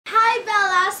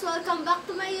vlogs! Welcome back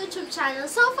to my YouTube channel.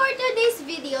 So for today's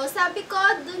video, sabi ko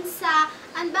dun sa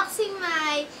unboxing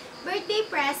my birthday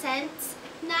presents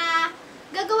na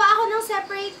gagawa ako ng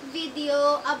separate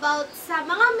video about sa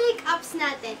mga makeups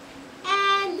natin.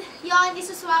 And yon,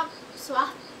 swatch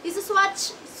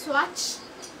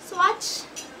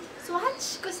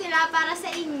ko sila para sa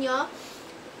inyo.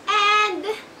 And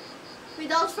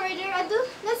without further ado,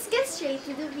 let's get straight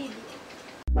to the video.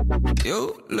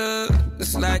 Your love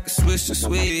is like a swish of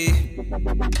sweet.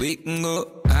 We can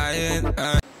go high and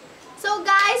high. So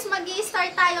guys,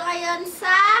 mag-i-start tayo ngayon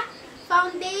sa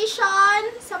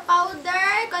foundation, sa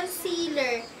powder,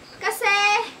 concealer. Kasi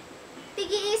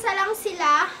tigi-isa lang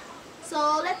sila.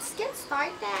 So let's get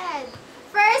started.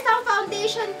 First, ang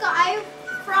foundation ko ay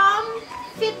from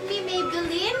Fit Me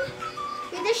Maybelline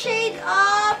with the shade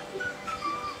of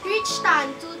Rich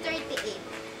Tan 238.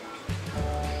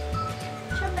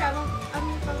 Siyempre, ang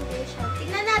foundation.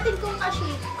 Tignan natin kung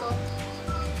ka-shade ko.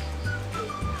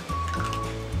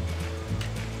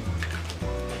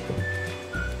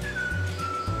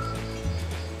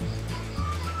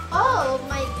 Oh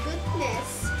my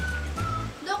goodness!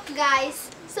 Look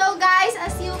guys! So guys,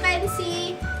 as you can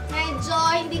see, medyo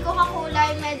hindi ko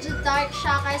kakulay. Medyo dark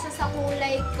siya kaysa sa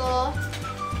kulay ko.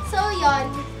 So yon.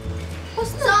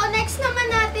 So next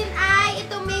naman natin ay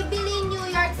itong Maybelline New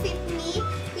York Fit Me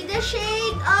with the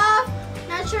shade of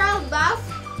Natural Buff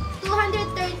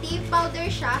 230. Powder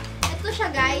siya. Ito siya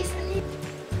guys.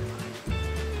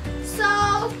 So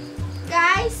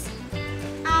guys,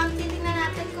 titingnan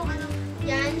natin kung ano.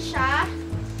 Yan siya.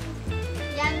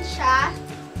 Yan siya.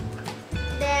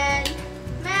 Then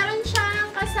meron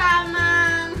siyang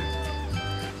kasamang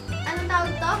anong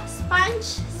tawag to?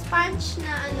 Sponge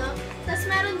na ano. Tapos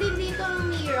meron din dito ng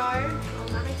mirror. O,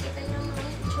 makikita niyo mga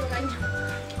itsura niya.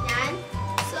 Yan.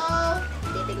 So,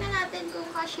 titignan natin kung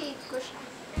ka-shade ko siya.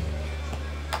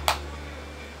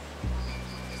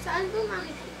 Saan ba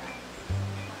makikita?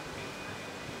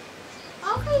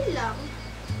 Okay lang.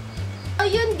 So,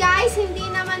 yun guys, hindi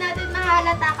naman natin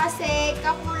mahalata kasi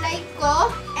kakulay ko.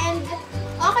 And,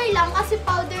 okay lang kasi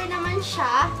powder naman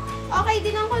siya. Okay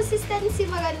din ang consistency,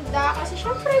 maganda. Kasi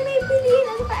syempre may bilhin.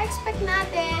 Ano pa expect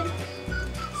natin?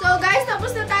 So guys,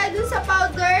 tapos na tayo dun sa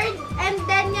powder. And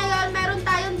then ngayon, meron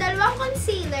tayong dalawang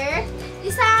concealer.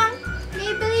 Isang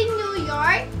Maybelline New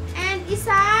York. And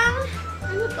isang,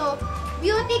 ano to?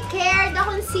 Beauty Care the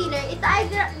Concealer. Ito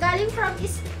ay galing from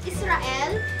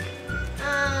Israel.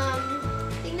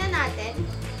 Tingnan natin.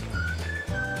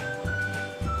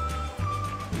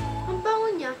 Ang bango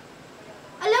niya.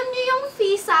 Alam niyo yung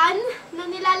fisan na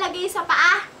nilalagay sa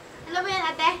paa? Alam mo yan,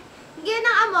 ate? Hindi yun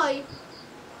ang amoy.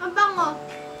 Ang bango.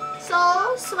 So,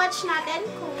 swatch natin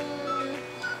kung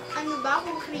ano ba,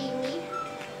 kung creamy.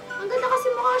 Ang ganda kasi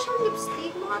mukha siyang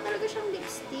lipstick. Mukha talaga siyang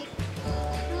lipstick.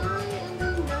 Ay, ang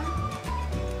ganda.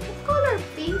 What color?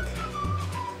 Pink?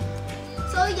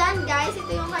 So, yan guys.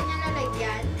 Ito yung kanyang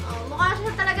lalagyan. Oh, mukha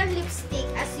siya talagang lipstick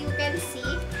as you can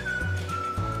see.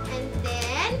 And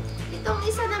then, itong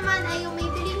isa naman ay yung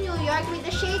Maybelline New York with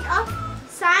the shade of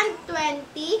Sand 20.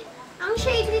 Ang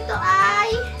shade nito ay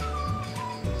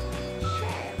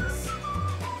Shems.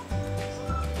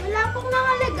 Wala pong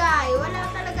nakalagay. Wala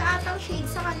talaga atang shade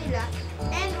sa kanila.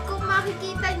 And kung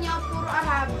makikita nyo, puro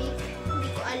Arabic. Hindi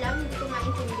ko alam. Hindi ko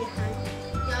maintindihan.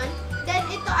 Yun. Then,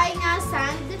 ito ay nga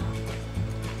Sand.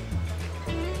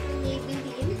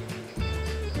 Maybelline.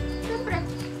 Siyempre,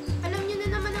 alam nyo na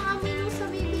naman ang amoy nung sa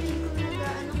Maybelline kung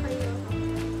nag-ano kayo.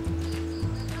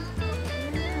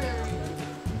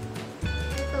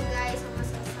 Ito guys, ang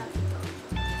masasabi ko.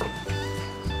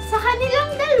 Sa kanilang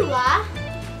dalawa,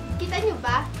 kita nyo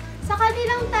ba? Sa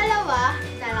kanilang dalawa,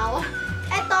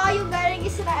 ito yung galing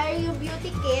Israel, yung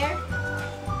Beauty Care.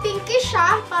 Pinkish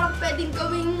siya, parang pwedeng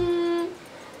gawing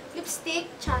lipstick.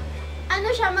 Chat.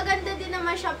 Ano siya, maganda din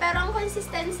naman siya, pero ang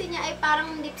consistency niya ay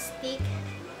parang lipstick.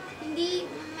 Hindi,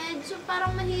 medyo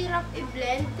parang mahirap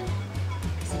i-blend.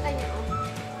 Kasi kanya, oh.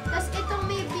 Tapos itong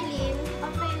Maybelline,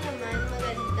 okay naman,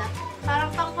 maganda.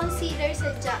 Parang pang concealer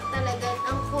sadya talaga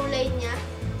ang kulay niya.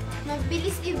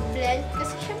 Mabilis i-blend.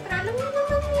 Kasi syempre, alam mo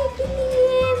naman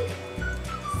Maybelline.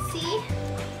 See?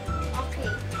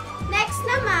 Okay. Next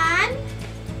naman,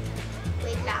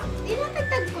 wait lang.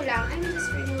 Tinatagtag ko lang. I'm just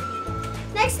removing.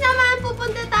 Next naman,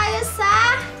 pupunta tayo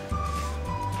sa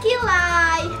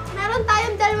kilay. Meron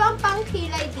tayong dalawang pang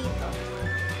kilay dito.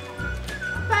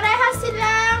 Parehas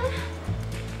silang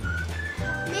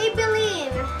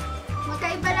Maybelline.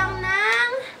 Magkaiba lang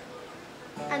ng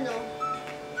ano.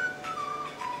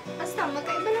 Basta,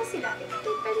 magkaiba lang sila. Ito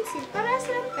yung pencil. Parehas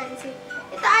silang pencil.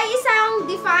 Ito ay isang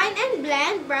Define and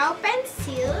Blend Brow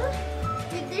Pencil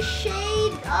with the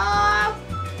shade of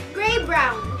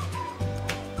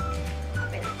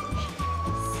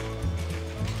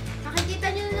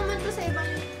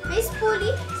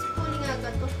spoolie. Spoolie nga ba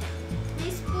to?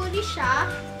 May spoolie siya.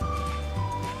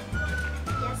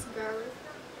 Yes, girl.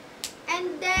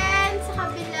 And then, sa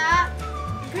kabila,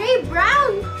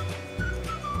 gray-brown.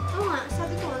 Oo nga,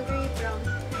 sabi ko nga, gray-brown.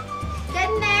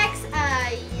 Then next,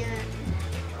 ayan.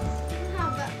 Ang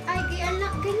haba. Ay, ganyan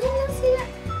lang sila.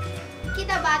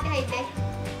 Kita ba, Ate Haide?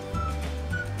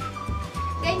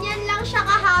 Ganyan lang siya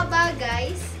kahaba,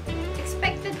 guys.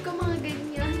 Expected ko mga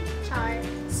ganyan. Char.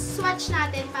 Swatch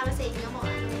natin para sa inyo kung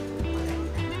ano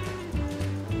maganda.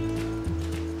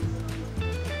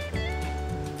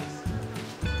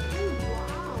 Ay,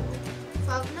 wow.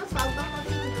 Fab na fab ako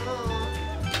dito.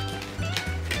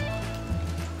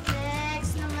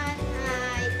 Next naman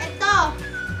ay ito.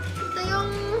 Ito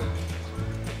yung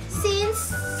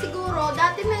since siguro,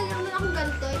 dati mayroon akong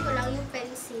ganito. Ito lang yung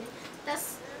pencil.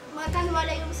 Tapos, magkahiwala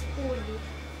yung spoolie.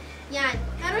 Yan.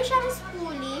 Meron siyang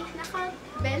spoolie.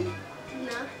 Naka-bend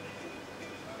na.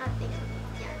 Ating.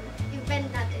 Yan. I-bend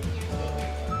natin yan.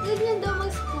 Ganyan. Ganyan daw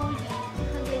mag-spoolie.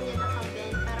 Ganyan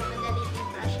naka-bend. Para madali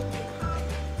i-brush yung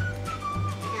pinaka-ganyan.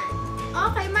 Yan.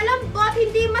 Okay. Malambot.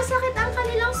 Hindi masakit ang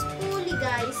kanilang spoolie,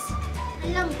 guys.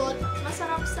 Ang lambot.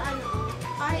 Masarap sa ano.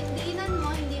 Kahit diinan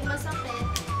mo, hindi masakit.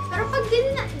 Pero pag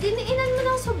diniinan mo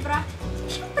ng sobra,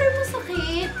 syempre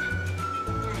masakit.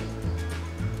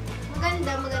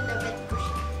 Maganda bet ko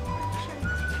siya.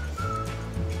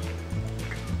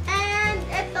 And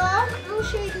ito, ang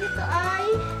shade nito ay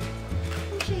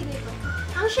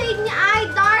ang shade niya ay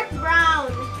dark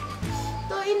brown.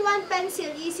 2-in-1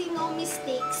 pencil, easy, no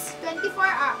mistakes. 12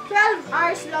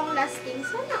 hours long lasting.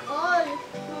 Sana all.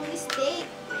 No mistake.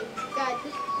 My God.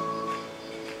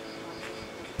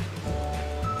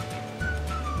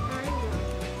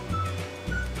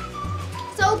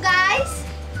 So guys,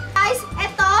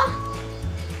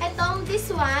 this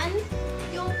one,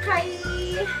 yung kay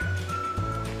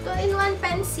 2-in-1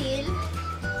 pencil,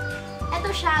 ito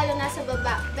siya, yung nasa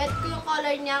baba. Bet ko yung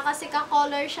color niya kasi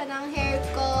ka-color siya ng hair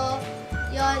ko.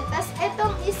 Yon. Tapos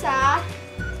itong isa,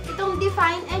 itong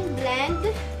Define and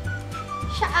Blend,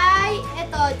 siya ay,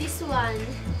 ito, this one.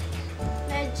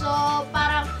 Medyo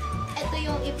parang, ito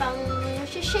yung ipang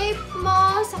shape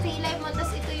mo sa kilay mo,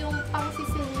 tapos ito yung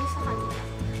pang-fill mo sa kanila.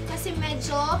 Kasi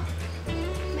medyo,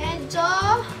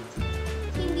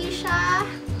 hindi siya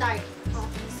dark.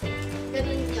 Okay, so,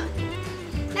 ganun yun.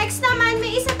 Next naman,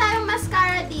 may isa tayong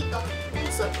mascara dito. And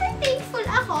super thankful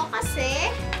ako kasi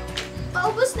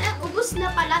ubos na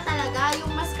pala talaga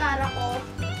yung mascara ko.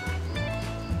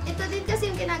 Ito din kasi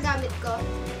yung ginagamit ko.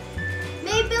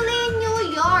 Maybelline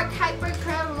New York Hyper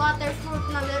Curl Waterproof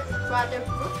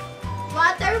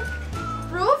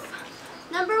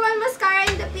number 1 mascara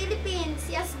in the Philippines.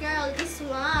 Yes, girl, this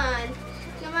one.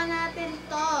 Gawa natin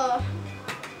to.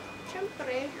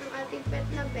 Siyempre, ang ating pet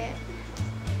na bet.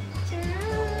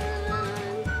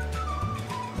 Charan!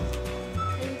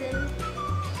 And then,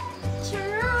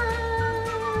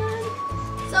 charan!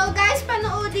 So, guys,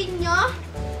 panoodin nyo.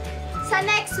 Sa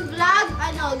next vlog,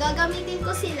 gagamitin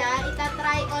ko sila.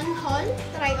 Itatry on haul.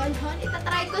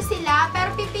 Itatry ko sila.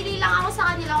 Pero pipili lang ako sa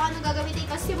kanila kung ano gagamitin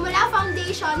ko. Simula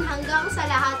foundation hanggang sa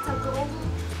lahat sa buong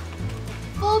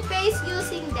full face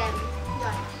using them.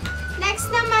 Yun.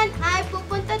 Next naman ay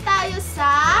pupunta tayo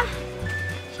sa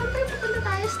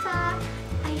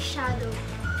eyeshadow.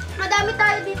 Madami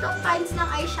tayo dito kinds ng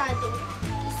eyeshadow.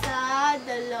 1,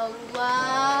 2, 3, 4,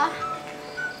 5,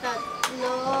 6, 7.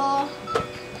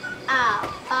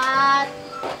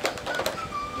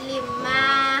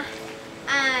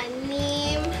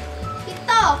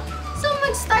 So,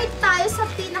 mag-start tayo sa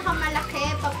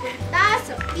pinakamalaki papunta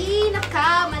sa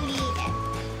pinakamaliit.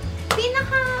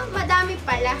 Pinakamadaming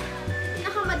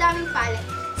palette.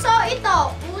 So,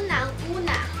 ito, una.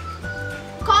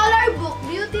 Color Book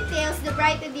Beauty Tales, The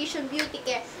Bright Edition Beauty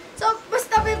Care. So,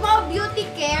 basta may mga beauty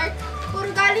care,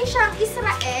 puro galing siyang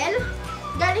Israel.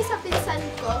 Galing sa pinsan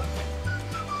ko.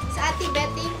 Sa Ate Bet.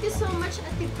 Thank you so much,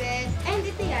 Ate Bet. And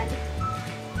ito yan.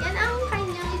 Yan ang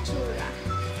kanyang itsura.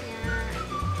 Yan.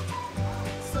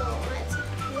 So,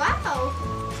 wow!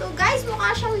 So, guys,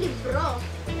 mukha siyang libro.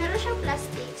 Meron siyang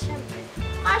plastic, syempre.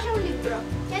 Mukha siyang libro.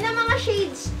 Yan ang mga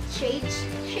shades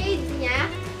niya.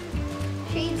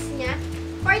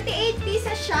 48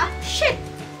 pieces siya. Shit!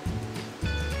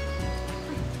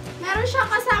 Meron siyang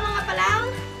kasama nga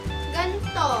palang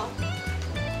ganito.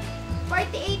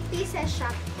 48 pieces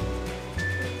siya.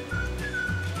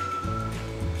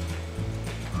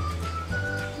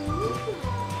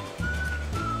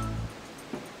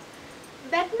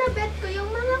 Bet na bet ko yung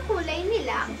mga kulay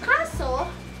nila. Kaso,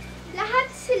 lahat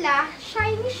sila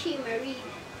shiny shimmery.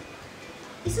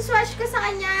 Isuswatch ko sa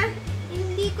kanya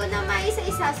hindi ko na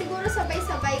maisa-isa. Siguro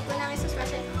sabay-sabay ko nang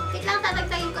isa-swatch. Wait lang,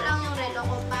 tatagtagin ko lang yung relo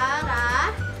ko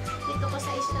para dito ko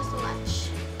sa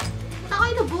isa-swatch. At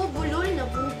ako'y nabubulol.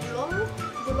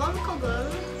 Bulol ka,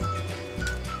 girl.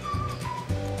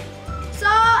 So,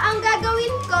 ang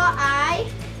gagawin ko ay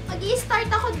mag-i-start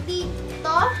ako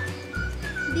dito.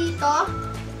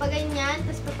 Paganyan,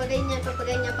 tapos papaganyan,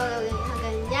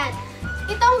 papaganyan.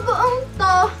 Itong buong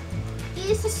to,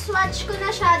 i-swatch ko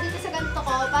na siya dito sa ganito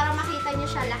ko para makita niyo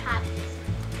siya lahat.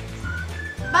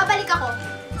 Babalik ako.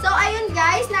 So, ayun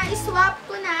guys, na-swap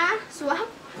ko na.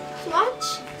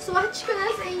 Swatch ko na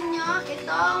sa inyo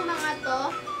itong mga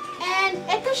to. And,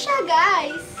 ito siya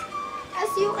guys. As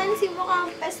you can see,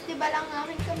 mukhang festival ang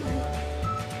aking kamay.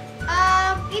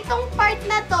 Itong part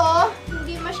na to,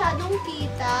 hindi masyadong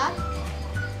kita.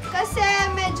 Kasi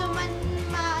medyo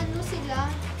maano sila,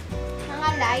 mga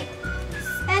light.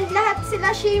 And lahat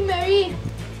sila shimmery.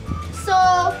 So,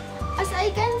 as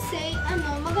I can say,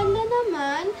 maganda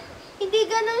naman. Hindi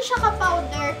ganun siya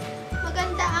ka-powder.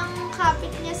 Maganda ang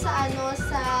kapit niya sa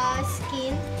sa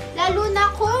skin. Lalo na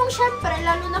kung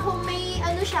may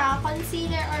siya,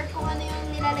 concealer or kung ano yung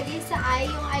nilalagay sa eye,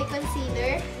 yung eye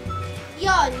concealer.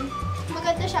 Yon,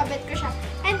 maganda siya, bet ko siya.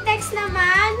 And next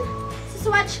naman,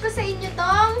 swatch ko sa inyo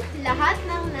tong lahat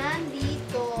ng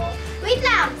nandito. Wait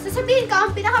lang! Sasabihin ko,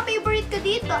 ang pinaka-favorite ko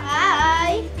dito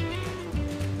ay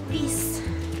this.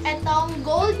 Etong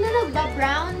gold na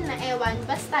nagba-brown na ewan.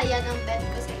 Basta yan ang bet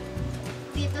ko sa inyo.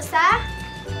 Dito sa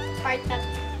part na to.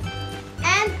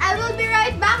 And I will be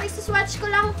right back. Isuswatch ko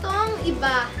lang tong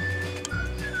iba.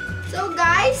 So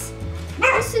guys,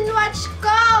 yung sinwatch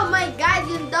ko, oh my god,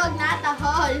 yung dog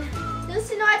natahol. Yung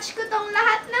sinwatch ko tong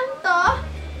lahat ng to,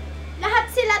 lahat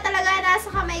sila talaga nasa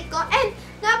kamay ko. And,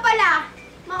 nga pala,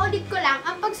 maulit ko lang,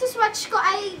 ang pagsuswatch ko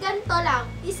ay ganito lang.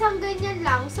 Isang ganyan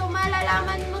lang. So,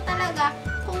 malalaman mo talaga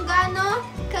kung gaano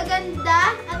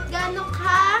kaganda at gaano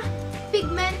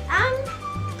ka-pigment ang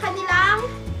kanilang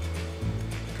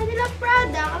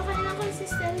product, ang kanilang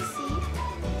consistency.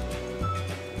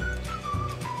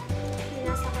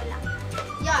 Pinasa ko lang.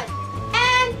 Yon.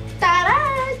 And, tara!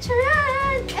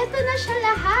 Charan! Ito na siya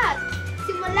lahat.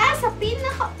 Simula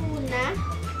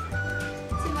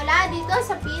dito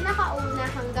sa pinakauna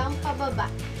hanggang pababa.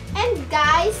 And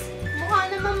guys, mukha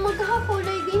naman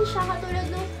magkakakulay din siya katulad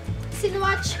nung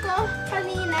sinwatch ko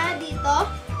kanina dito.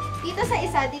 Dito sa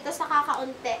isa, dito sa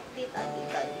kakaunti. Dito.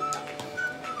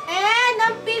 And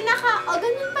ang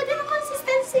ganun pa din ang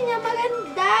consistency niya.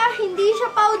 Maganda. Hindi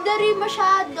siya powdery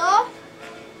masyado.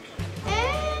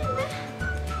 And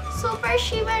super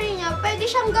shimmery niya. Pwede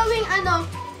siyang gawing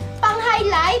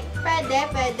pang-highlight. Pwede.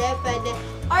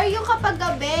 Or yung kapag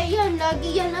gabi, lagi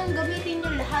yan ang gamitin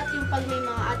nyo lahat. Yung pag may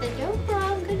mga attend kayo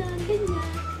prom, ganyan.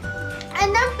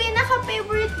 And ang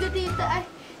pinaka-favorite ko dito ay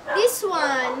this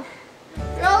one.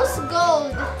 Rose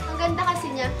gold. Ang ganda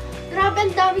kasi niya. Grabe,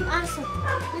 ang daming aso.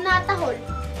 Natahol.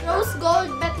 Rose gold.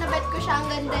 Bet na bet ko siya. Ang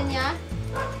ganda niya.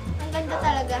 Ang ganda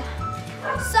talaga.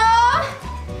 So,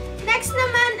 next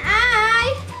naman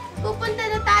ay pupunta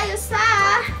na tayo sa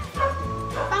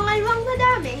pangalawang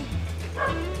madami.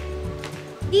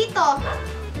 Dito,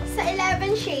 sa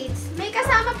 11 shades, may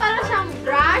kasama pala siyang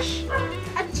brush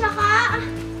at saka,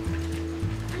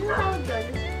 ano tawag doon?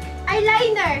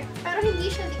 Eyeliner, pero hindi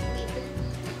siya liquid.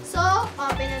 So,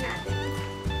 open na natin.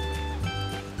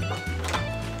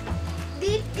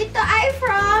 Ito ay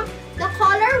from the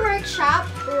Color Workshop.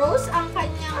 Rose ang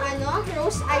kanyang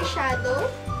rose eyeshadow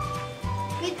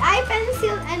with eye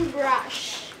pencil and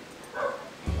brush.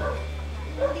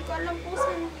 Hindi ko alam kung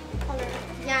saan yung color.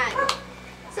 Yan.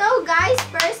 So, guys,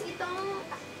 first, itong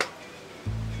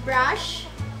brush.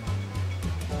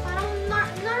 Parang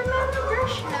normal na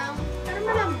brush lang. Pero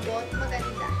malambot.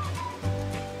 Maganda.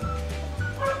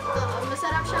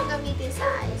 Masarap siyang gamitin sa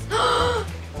eyes.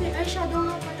 May eyeshadow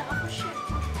nga pala ako siya.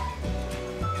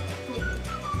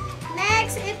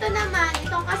 Next, ito naman.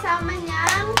 Itong kasama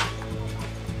niyang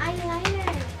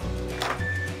eyeliner.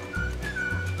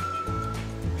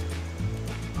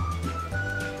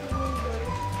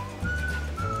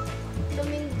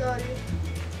 Lumindol.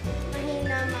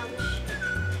 Mahina, mams.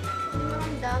 Hindi mo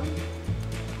ramdam?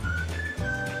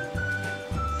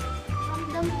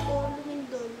 Ramdam ko,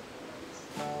 lumindol.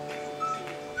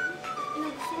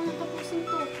 Gusto ko natapusin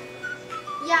to.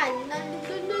 Yan.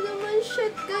 Nandun na naman.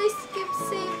 Shit, guys. Keep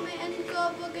safe. May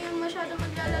NCAV. Huwag kayong masyado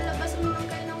maglalabas. Uminom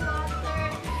kayo ng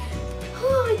water.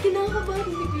 Ay,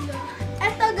 kinakabahan bigla.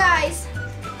 Eto, guys.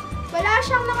 Wala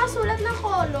siyang nakasulat na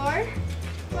color.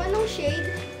 Kung anong shade.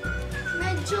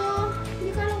 Medyo,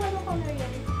 hindi ko alam anong color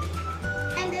yan.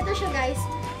 And ito siya, guys.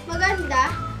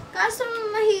 Maganda. Kaso,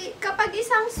 kapag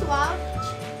isang swatch,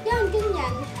 Yan,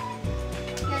 ganyan.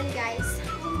 Yan, guys.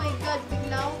 Oh my God,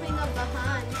 bigla akong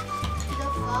kinabahan. The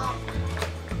fuck?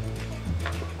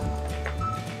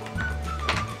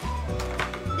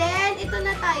 Then, ito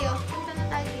na tayo. Punta na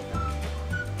tayo dito.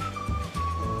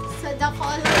 Sa the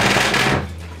color.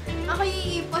 Ako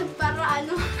iipon para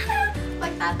ano,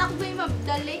 pagtatakbo'y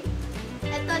mabdali.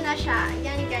 Ito na siya.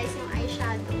 Yan, guys, yung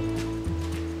eyeshadow.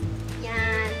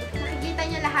 Yan. Nakikita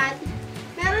nyo lahat.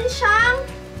 Meron siyang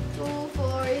 2,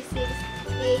 4, 6,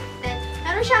 8, 10.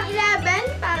 Meron siyang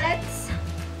 11 palettes.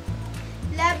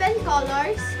 11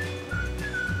 colors.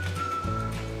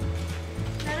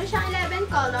 Meron siyang 11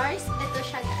 colors. Ito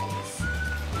siya, guys.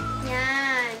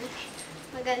 Yan.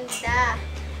 Maganda.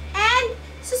 And,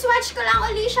 suswatch ko lang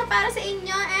ulit siya para sa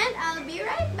inyo and I'll be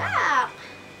right back.